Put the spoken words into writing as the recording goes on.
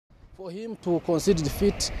For him to concede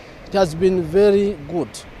defeat, it has been very good.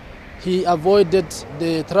 He avoided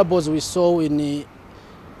the troubles we saw in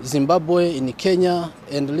Zimbabwe, in Kenya,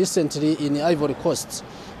 and recently in Ivory Coast.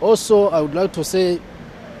 Also, I would like to say,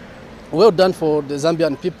 well done for the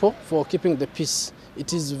Zambian people for keeping the peace.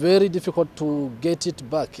 It is very difficult to get it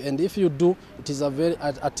back, and if you do, it is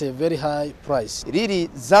at a very high price. Really,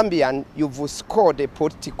 Zambian, you've scored a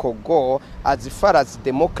political goal as far as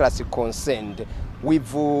democracy concerned.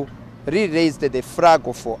 We've really raised the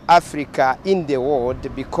flag for Africa in the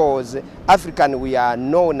world, because African, we are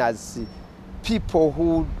known as people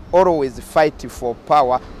who always fight for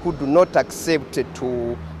power, who do not accept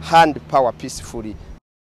to hand power peacefully.